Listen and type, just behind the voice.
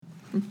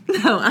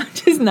No, I'm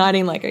just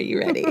nodding like, are you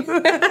ready? You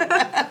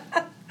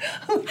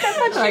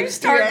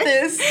start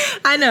this.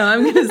 I know,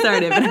 I'm going to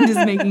start it, but I'm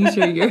just making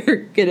sure you're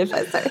good if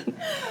I start.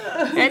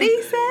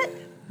 Ready, set?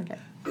 Okay.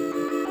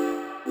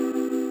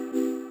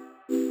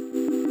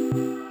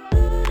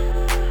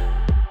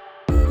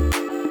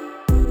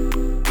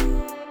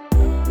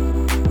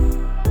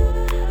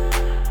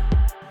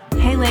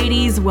 Hey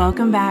ladies,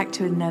 welcome back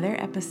to another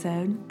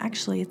episode.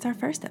 Actually, it's our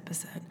first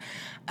episode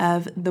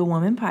of the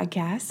Woman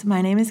Podcast.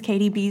 My name is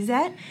Katie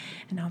Bezet,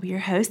 and I'll be your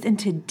host. And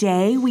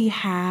today we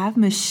have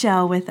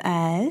Michelle with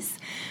us.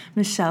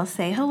 Michelle,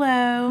 say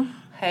hello.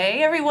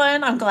 Hey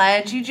everyone, I'm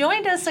glad you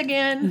joined us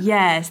again.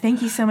 Yes,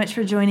 thank you so much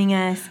for joining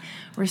us.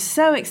 We're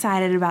so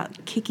excited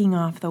about kicking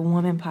off the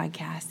Woman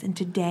Podcast. And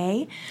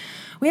today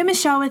we have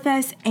Michelle with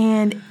us,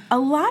 and a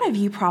lot of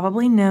you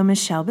probably know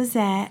Michelle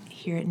Bezet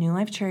here at New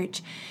Life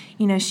Church.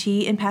 You know,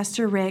 she and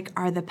Pastor Rick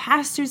are the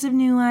pastors of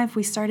New Life.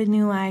 We started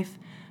New Life,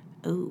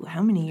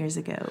 how many years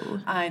ago?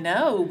 I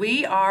know.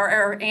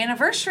 Our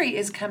anniversary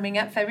is coming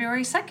up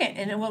February 2nd,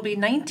 and it will be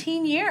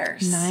 19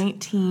 years.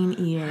 19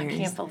 years. I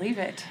can't believe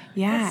it.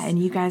 Yeah,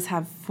 and you guys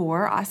have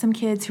 4 awesome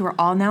kids who are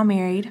all now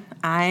married.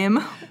 I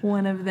am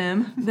one of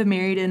them, the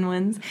married-in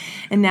ones,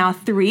 and now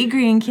 3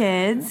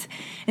 grandkids.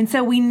 And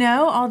so we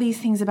know all these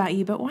things about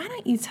you, but why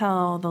don't you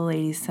tell the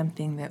ladies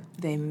something that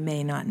they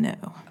may not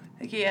know?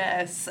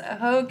 Yes.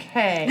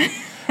 Okay.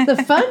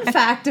 The fun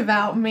fact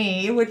about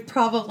me, which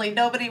probably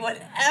nobody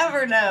would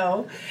ever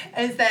know,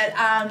 is that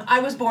I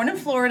was born in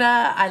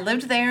Florida. I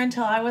lived there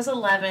until I was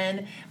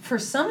 11. For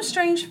some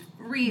strange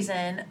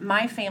reason,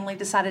 my family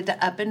decided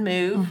to up and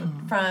move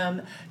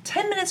from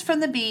 10 minutes from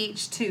the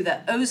beach to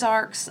the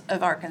Ozarks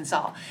of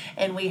Arkansas.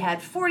 And we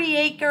had 40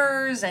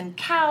 acres and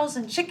cows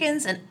and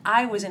chickens, and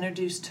I was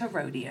introduced to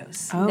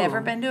rodeos. Never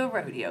been to a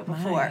rodeo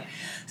before. My.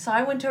 So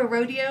I went to a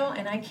rodeo,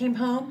 and I came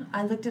home.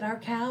 I looked at our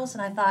cows,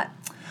 and I thought,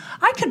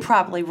 I could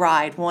probably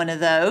ride one of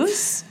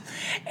those.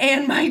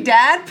 And my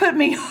dad put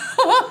me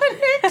on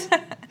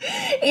it,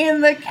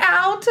 and the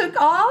cow took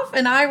off,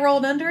 and I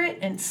rolled under it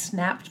and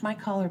snapped my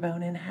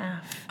collarbone in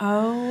half.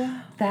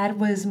 Oh. That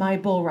was my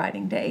bull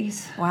riding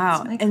days.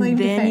 Wow. And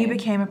then you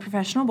became a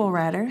professional bull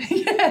rider.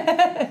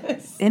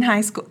 Yes. In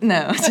high school.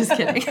 No, just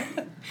kidding.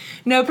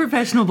 No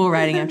professional bull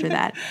riding after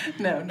that.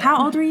 No.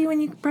 How old were you when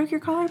you broke your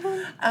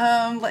collarbone?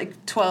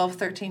 Like 12,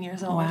 13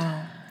 years old.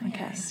 Wow.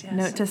 Okay. Yes.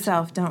 Note to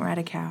self, don't ride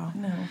a cow.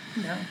 No.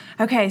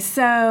 Okay,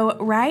 so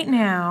right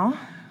now,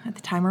 at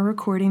the time we're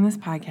recording this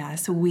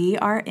podcast, we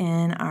are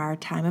in our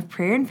time of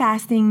prayer and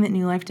fasting that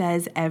New Life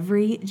does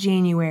every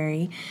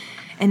January.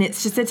 And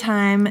it's just a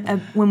time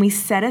when we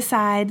set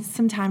aside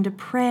some time to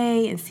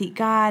pray and seek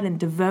God and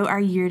devote our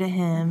year to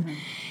Him.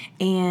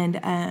 And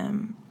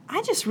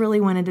I just really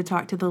wanted to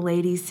talk to the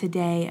ladies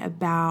today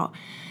about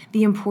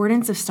the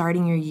importance of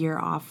starting your year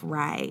off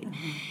right.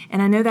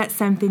 And I know that's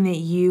something that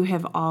you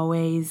have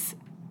always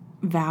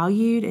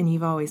valued, and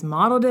you've always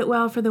modeled it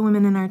well for the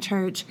women in our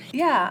church.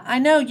 Yeah, I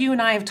know you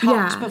and I have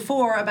talked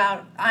before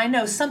about, I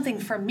know something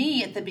for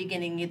me at the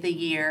beginning of the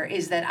year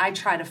is that I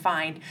try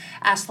to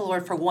ask the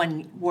Lord for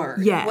one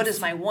word. Yes. What is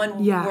my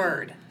one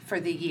word for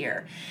the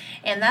year?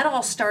 And that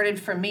all started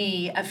for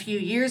me a few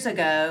years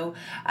ago.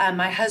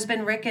 My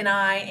husband Rick and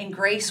I and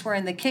Grace were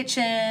in the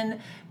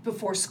kitchen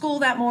before school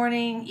that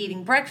morning,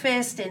 eating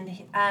breakfast,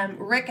 and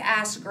Rick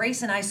asked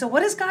Grace and I, so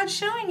what is God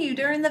showing you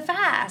during the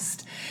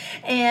fast?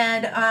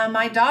 And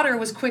my daughter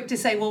was quick to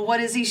say, well, what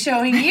is He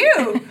showing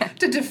you?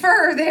 To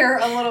defer there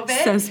a little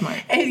bit. So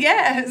smart. And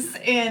yes.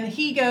 And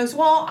he goes,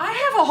 well, I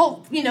have a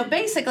whole,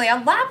 basically a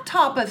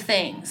laptop of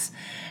things.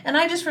 And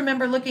I just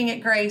remember looking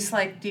at Grace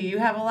like, do you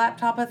have a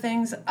laptop of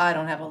things? I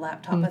don't have a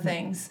laptop of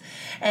things.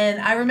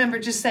 And I remember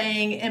just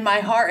saying in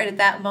my heart at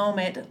that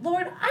moment,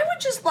 Lord, I would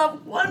just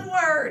love one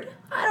word.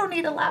 I don't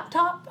need a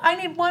laptop. I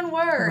need one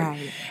word.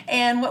 Right.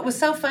 And what was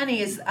so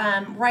funny is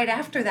right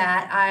after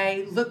that,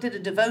 I looked at a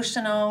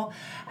devotional.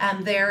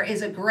 There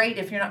is a great,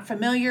 if you're not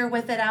familiar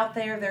with it out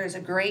there, there is a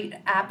great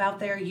app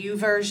out there,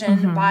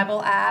 YouVersion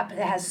Bible app. It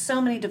has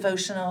so many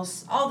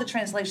devotionals, all the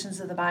translations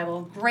of the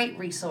Bible, great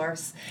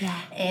resource.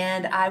 Yeah.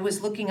 And I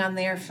was looking on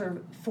there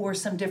for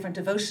some different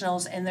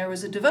devotionals, and there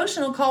was a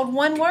devotional called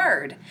One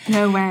Word.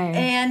 No way.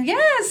 And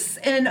yes,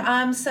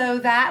 and so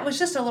that was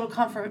just a little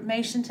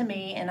confirmation to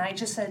me, and I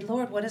just said,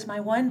 Lord, what is my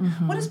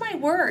what is my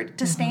word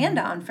to stand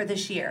on for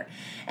this year?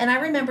 And I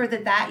remember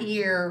that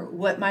year,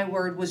 what my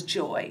word was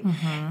joy,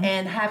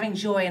 and having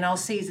joy in all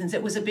seasons.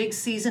 It was a big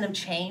season of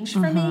change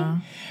for me,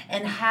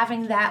 and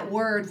having that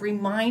word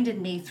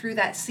reminded me through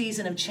that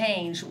season of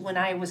change when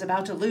I was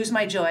about to lose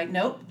my joy.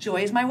 Nope,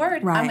 joy is my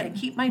word. Right. I'm going to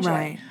keep my joy.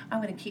 Right.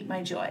 I'm going to keep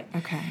my joy.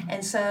 Okay.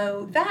 And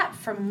so that,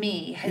 for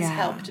me, has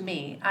helped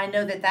me. I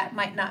know that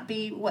might not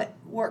be what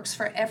works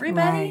for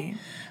everybody,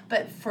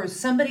 but for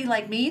somebody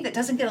like me that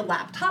doesn't get a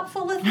laptop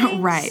full of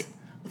things,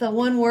 the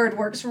one word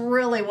works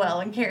really well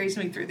and carries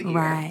me through the year.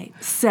 Right.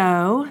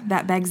 So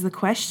that begs the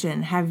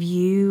question, have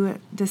you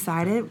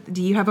decided,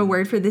 do you have a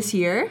word for this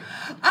year?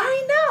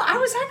 I know. I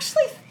was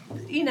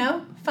actually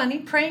funny,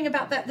 praying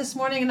about that this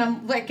morning, and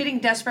I'm like getting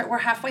desperate. We're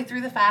halfway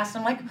through the fast.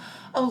 I'm like,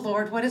 oh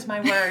Lord, what is my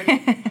word?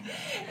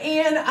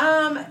 and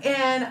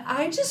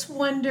I just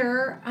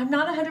wonder, I'm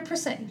not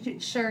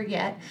 100% sure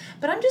yet,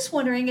 but I'm just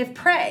wondering if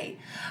pray.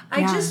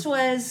 I just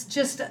was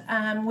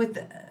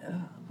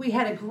we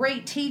had a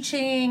great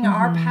teaching. Mm-hmm.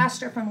 Our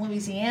pastor from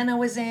Louisiana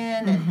was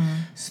in and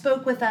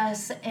spoke with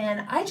us.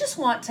 And I just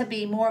want to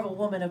be more of a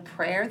woman of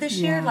prayer this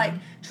year, like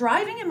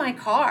driving in my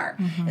car.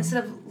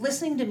 Instead of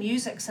listening to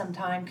music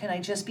sometime, can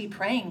I just be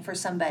praying for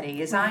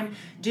somebody? As I'm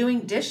doing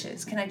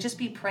dishes, can I just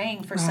be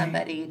praying for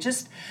somebody?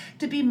 Just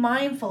to be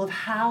mindful of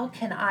how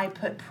can I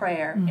put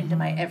prayer into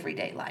my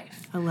everyday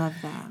life. I love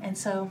that. And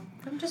so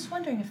I'm just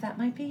wondering if that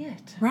might be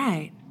it.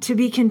 Right. To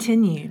be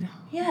continued.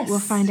 Yes. We'll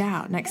find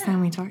out next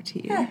time we talk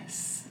to you.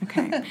 Yes.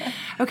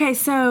 Okay,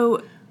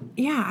 so,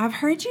 I've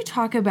heard you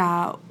talk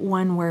about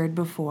one word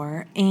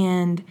before,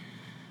 and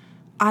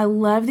I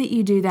love that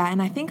you do that, and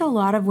I think a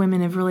lot of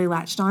women have really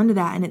latched onto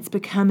that, and it's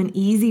become an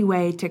easy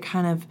way to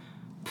kind of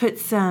put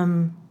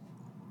some,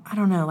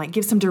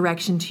 give some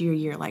direction to your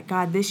year. Like,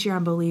 God, this year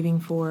I'm believing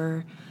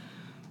for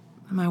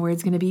my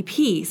word's going to be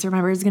peace, or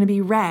my word's going to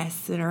be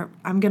rest, or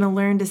I'm going to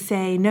learn to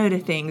say no to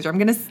things, or I'm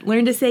going to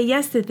learn to say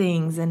yes to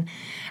things. And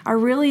I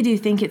really do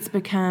think it's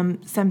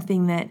become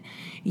something that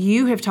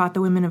you have taught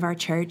the women of our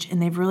church,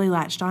 and they've really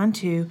latched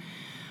onto.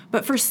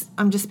 But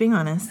I'm just being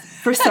honest,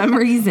 for some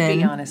reason.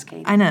 Be honest,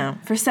 Katie. I know.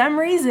 For some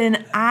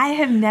reason, I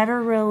have never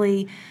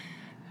really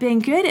been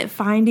good at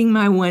finding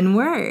my one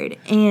word.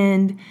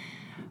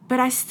 But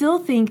I still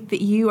think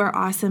that you are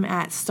awesome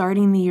at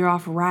starting the year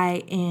off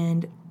right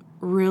and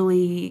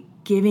really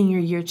giving your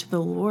year to the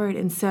Lord.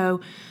 And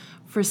so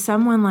for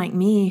someone like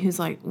me who's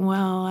like,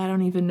 well, I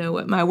don't even know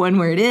what my one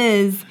word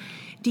is,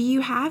 do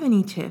you have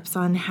any tips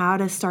on how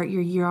to start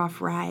your year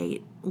off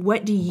right?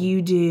 What do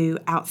you do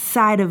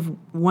outside of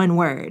one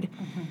word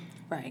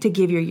to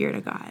give your year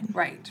to God?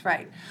 Right.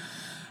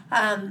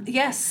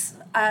 Yes.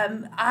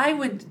 I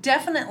would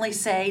definitely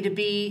say to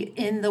be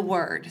in the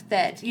Word,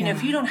 that,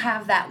 if you don't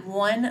have that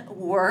one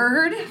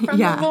word from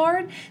the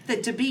Lord,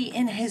 that to be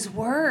in His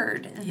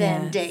Word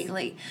then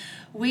daily.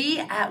 We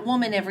at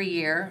Woman Every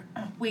Year,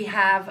 I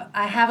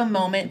have a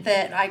moment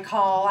that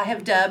I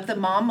have dubbed the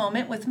Mom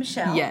Moment with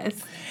Michelle.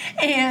 Yes.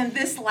 And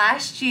this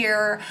last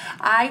year,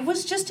 I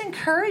was just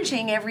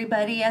encouraging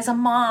everybody as a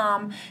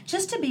mom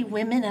just to be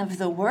women of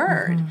the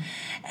Word.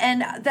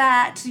 And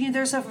that,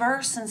 there's a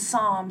verse in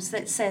Psalms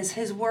that says,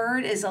 His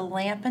Word is a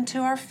lamp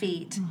unto our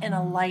feet and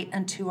a light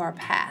unto our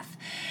path.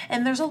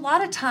 And there's a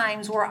lot of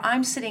times where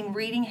I'm sitting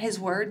reading His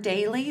Word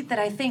daily that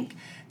I think,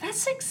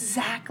 that's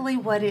exactly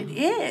what it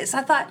is.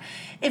 I thought,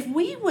 if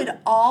we would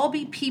all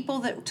be people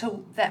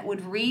that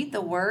would read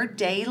the Word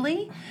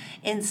daily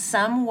in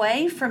some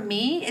way, for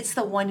me, it's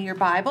the one-year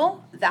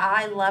Bible.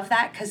 I love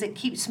that because it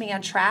keeps me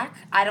on track.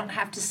 I don't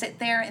have to sit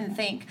there and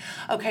think,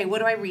 okay, what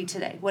do I read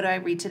today? What do I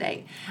read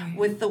today? Right.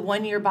 With the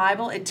one-year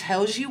Bible, it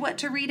tells you what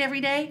to read every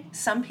day.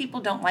 Some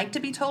people don't like to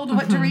be told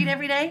what to read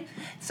every day,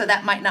 so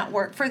that might not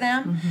work for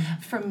them.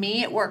 For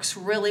me, it works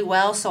really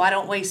well, so I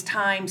don't waste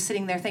time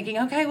sitting there thinking,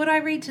 okay, what do I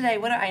read today?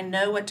 I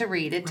know what to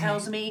read. It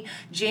tells me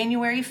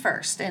January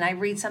 1st, and I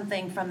read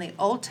something from the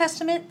Old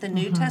Testament, the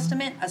New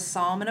Testament, a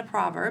psalm, and a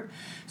proverb.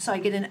 So I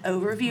get an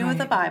overview of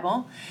the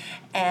Bible.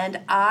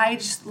 And I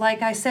just,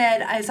 like I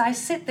said, as I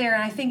sit there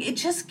and I think it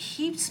just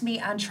keeps me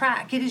on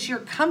track. It is your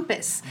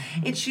compass.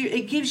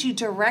 It gives you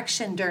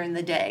direction during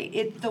the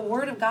day. The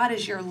Word of God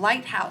is your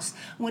lighthouse.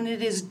 When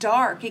it is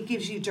dark, it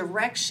gives you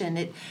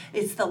direction.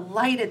 It's the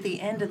light at the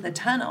end of the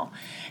tunnel.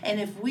 And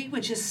if we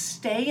would just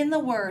stay in the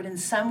Word in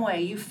some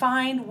way, you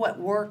find what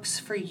works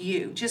for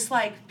you. Just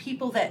like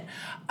people that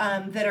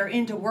are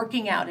into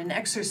working out and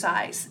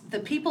exercise, the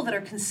people that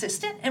are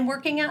consistent in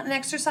working out and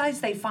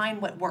exercise, they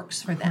find what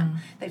works for them.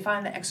 They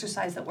find the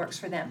exercise that works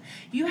for them.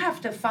 You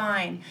have to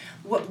find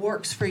what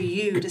works for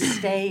you to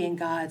stay in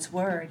God's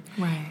Word.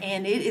 Right.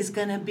 And it is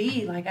going to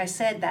be, like I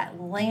said,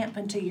 that lamp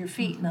unto your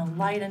feet and a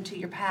light unto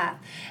your path.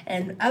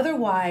 And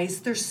otherwise,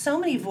 there's so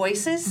many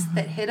voices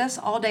that hit us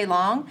all day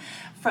long,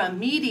 from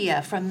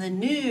media, from the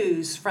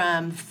news,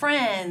 from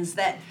friends,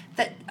 that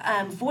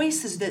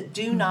voices that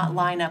do not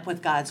line up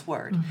with God's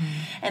Word.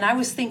 And I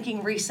was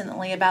thinking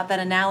recently about that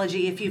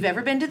analogy. If you've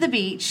ever been to the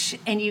beach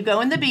and you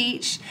go in the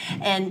beach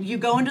and you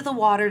go into the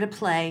water to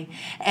play,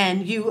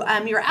 and you're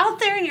out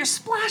there and you're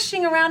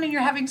splashing around and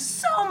you're having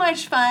so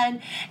much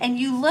fun, and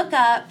you look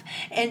up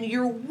and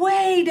you're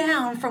way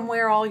down from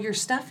where all your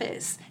stuff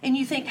is, and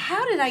you think,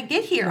 how did I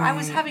get here? I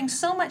was having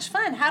so much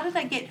fun. How did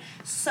I get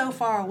so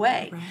far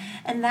away?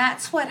 And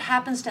that's what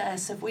happens to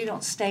us if we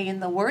don't stay in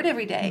the Word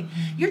every day.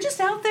 You're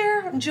just out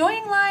there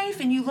enjoying life,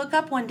 and you look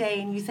up one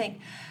day and you think,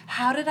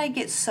 how did I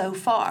get so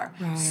far?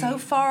 So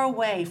far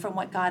away from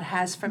what God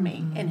has for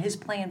me and His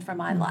plan for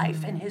my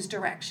life and His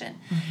direction.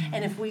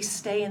 And if we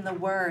stay in the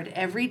Word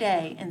every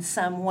day in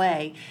some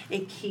way,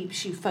 it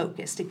keeps you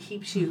focused. It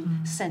keeps you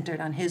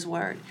centered on His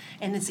Word.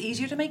 And it's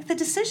easier to make the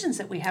decisions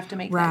that we have to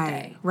make that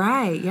day.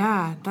 Right,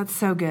 yeah. That's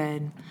so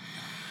good.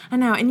 I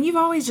know, and you've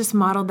always just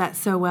modeled that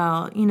so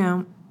well.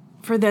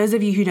 For those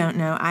of you who don't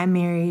know, I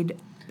married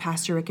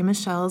Pastor Rick and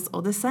Michelle's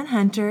oldest son,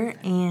 Hunter,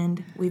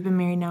 and we've been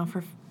married now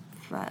for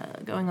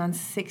going on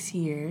 6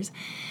 years.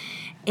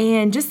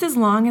 And just as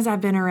long as I've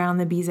been around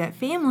the Bezet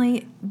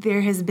family,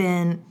 there has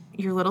been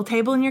your little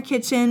table in your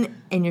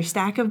kitchen and your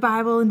stack of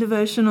Bible and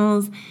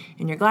devotionals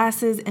and your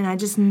glasses, and I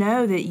just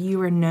know that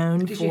you are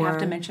known Did for... you have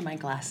to mention my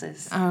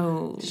glasses?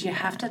 Oh. Did you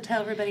have to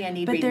tell everybody I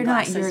need but reading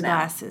glasses? glasses But they're not your now?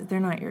 glasses. They're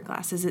not your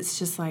glasses. It's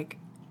just like,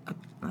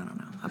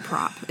 a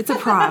prop. It's a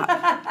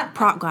prop.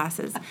 Prop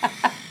glasses.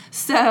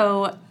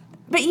 So,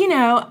 but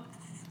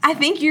I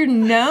think you're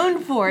known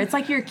for, it's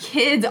like your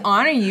kids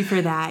honor you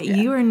for that. Yeah.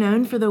 You are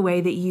known for the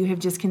way that you have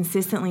just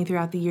consistently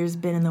throughout the years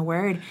been in the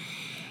Word.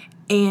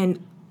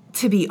 And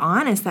to be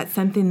honest, that's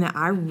something that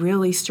I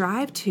really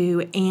strive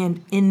to.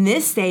 And in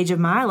this stage of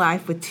my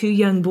life with 2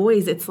 young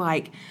boys, it's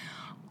like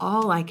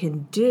all I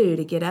can do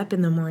to get up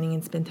in the morning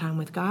and spend time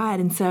with God.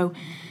 And so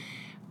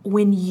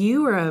when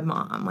you were a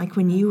mom, like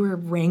when you were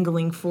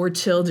wrangling 4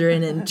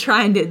 children and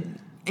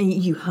and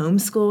you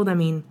homeschooled, I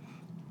mean,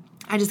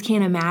 I just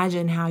can't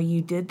imagine how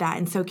you did that.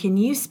 And so can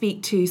you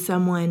speak to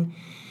someone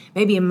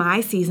maybe in my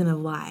season of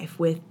life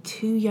with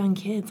 2 young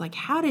kids? Like,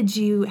 how did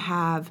you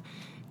have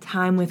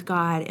time with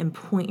God and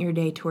point your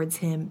day towards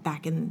Him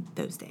back in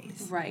those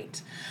days?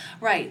 Right.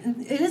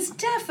 It is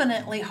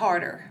definitely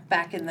harder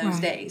back in those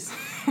days.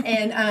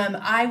 And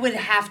I would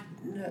have,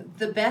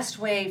 the best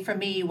way for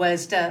me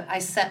was I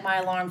set my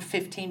alarm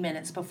 15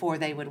 minutes before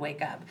they would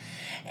wake up.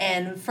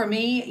 And for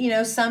me,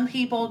 some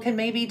people can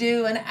maybe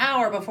do an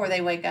hour before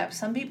they wake up.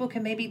 Some people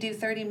can maybe do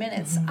 30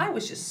 minutes. I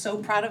was just so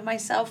proud of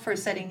myself for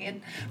setting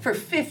it for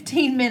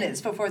 15 minutes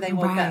before they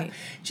woke up.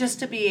 Just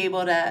to be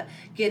able to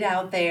get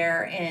out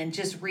there and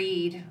just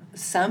read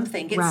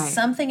something, get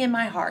something in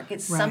my heart,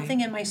 get something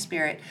in my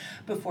spirit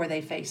before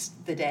they face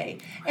the day.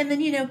 And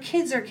then,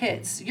 kids are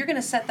kids. You're going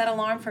to set that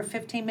alarm for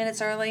 15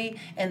 minutes early,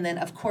 and then,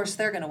 of course,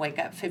 they're going to wake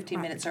up 15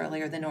 minutes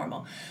earlier than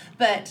normal.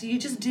 But you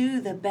just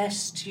do the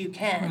best you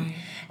can.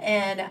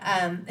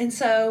 And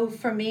so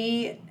for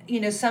me,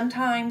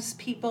 sometimes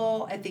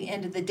people at the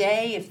end of the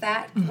day, if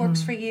that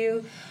works for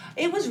you,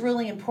 it was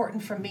really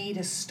important for me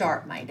to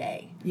start my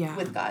day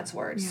with God's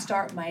Word.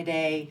 Start my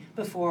day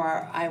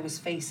before I was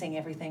facing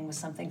everything with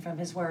something from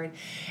His Word.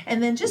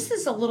 And then just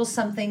as a little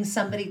something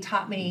somebody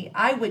taught me,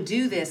 I would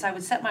do this. I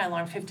would set my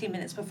alarm 15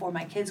 minutes before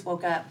my kids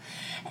woke up.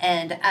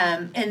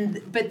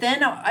 But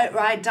then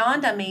it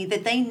dawned on me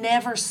that they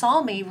never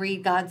saw me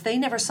read God's. They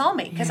never saw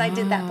me because I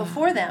did that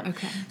before them.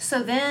 Okay.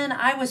 So then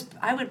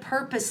I would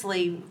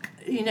purposely,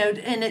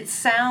 and it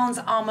sounds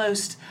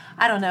almost,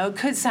 I don't know, it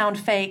could sound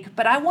fake,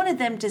 but I wanted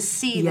them to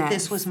see that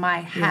this was my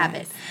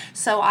habit.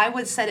 So I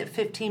would set it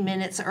 15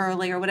 minutes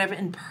early or whatever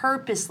and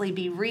purposely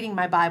be reading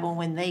my Bible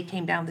when they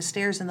came down the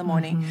stairs in the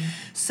morning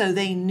so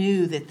they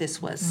knew that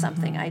this was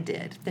something I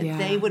did, that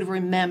they would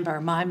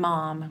remember my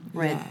mom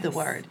read the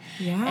Word.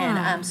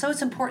 And so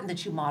it's important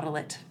that you model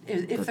it.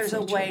 If there's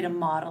a way to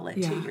model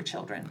it to your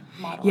children,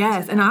 model it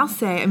to them. And I'll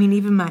say,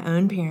 even my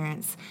own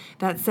parents,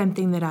 that's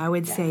something that I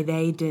would say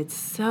they did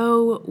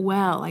so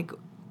well. Like,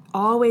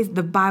 always,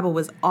 the Bible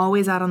was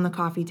always out on the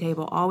coffee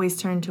table, always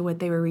turned to what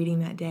they were reading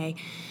that day.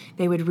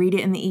 They would read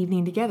it in the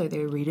evening together. They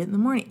would read it in the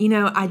morning.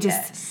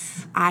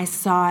 I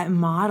saw it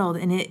modeled,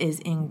 and it is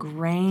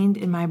ingrained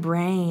in my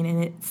brain,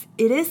 and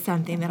it is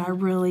something that I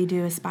really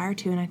do aspire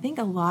to, and I think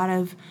a lot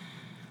of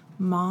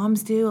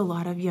moms do, a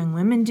lot of young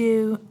women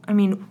do.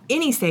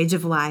 Any stage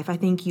of life, I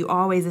think you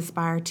always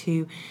aspire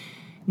to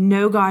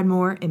know God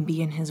more and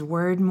be in His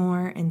Word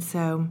more, and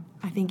so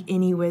I think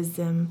any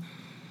wisdom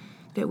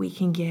that we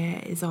can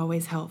get is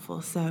always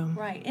helpful. So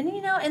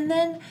and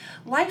then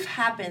life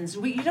happens.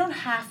 You don't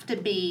have to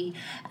be,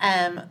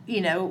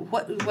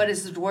 what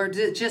is the word?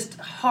 Just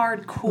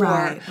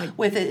hardcore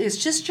with it. It's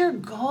just your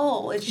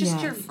goal. It's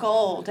just your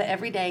goal to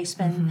every day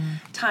spend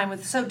time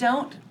with. So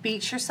don't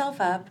beat yourself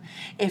up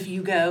if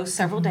you go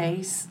several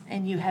days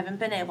and you haven't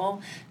been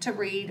able to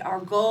read. Our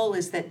goal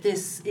is that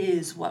this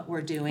is what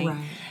we're doing,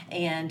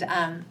 and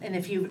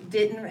if you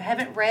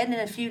haven't read in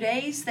a few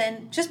days,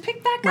 then just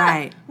pick back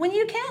up when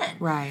you can.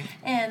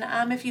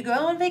 And if you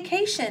go on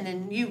vacation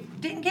and you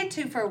didn't get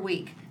to for a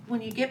week,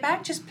 when you get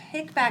back, just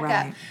pick back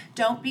up.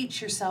 Don't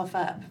beat yourself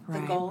up. The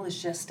goal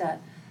is just to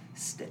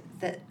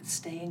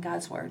stay in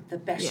God's Word the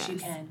best you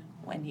can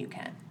when you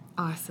can.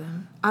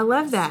 Awesome. I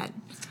love that.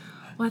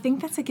 Well, I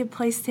think that's a good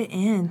place to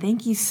end.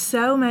 Thank you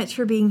so much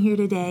for being here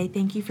today.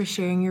 Thank you for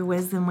sharing your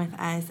wisdom with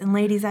us. And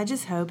ladies, I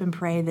just hope and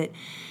pray that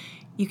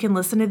you can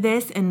listen to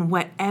this and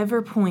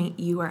whatever point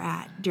you are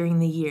at during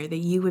the year, that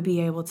you would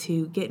be able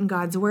to get in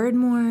God's Word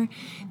more,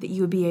 that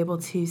you would be able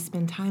to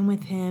spend time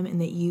with Him,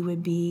 and that you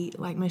would be,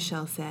 like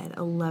Michelle said,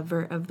 a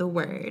lover of the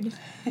Word.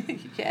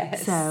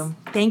 Yes. So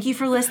thank you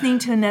for listening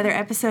to another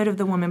episode of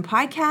the Woman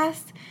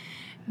Podcast.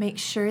 Make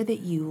sure that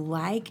you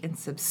like and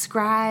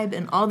subscribe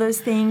and all those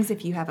things.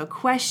 If you have a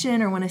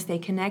question or want to stay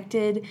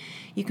connected,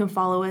 you can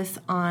follow us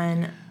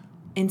on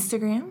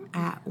Instagram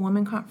at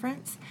Woman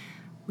Conference.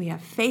 We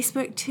have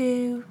Facebook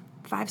too,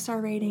 5-star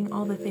rating,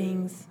 all the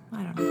things.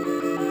 I don't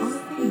know. All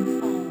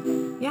the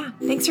things. Yeah.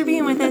 Thanks for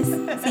being with us.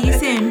 See you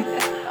soon.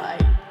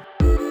 Bye.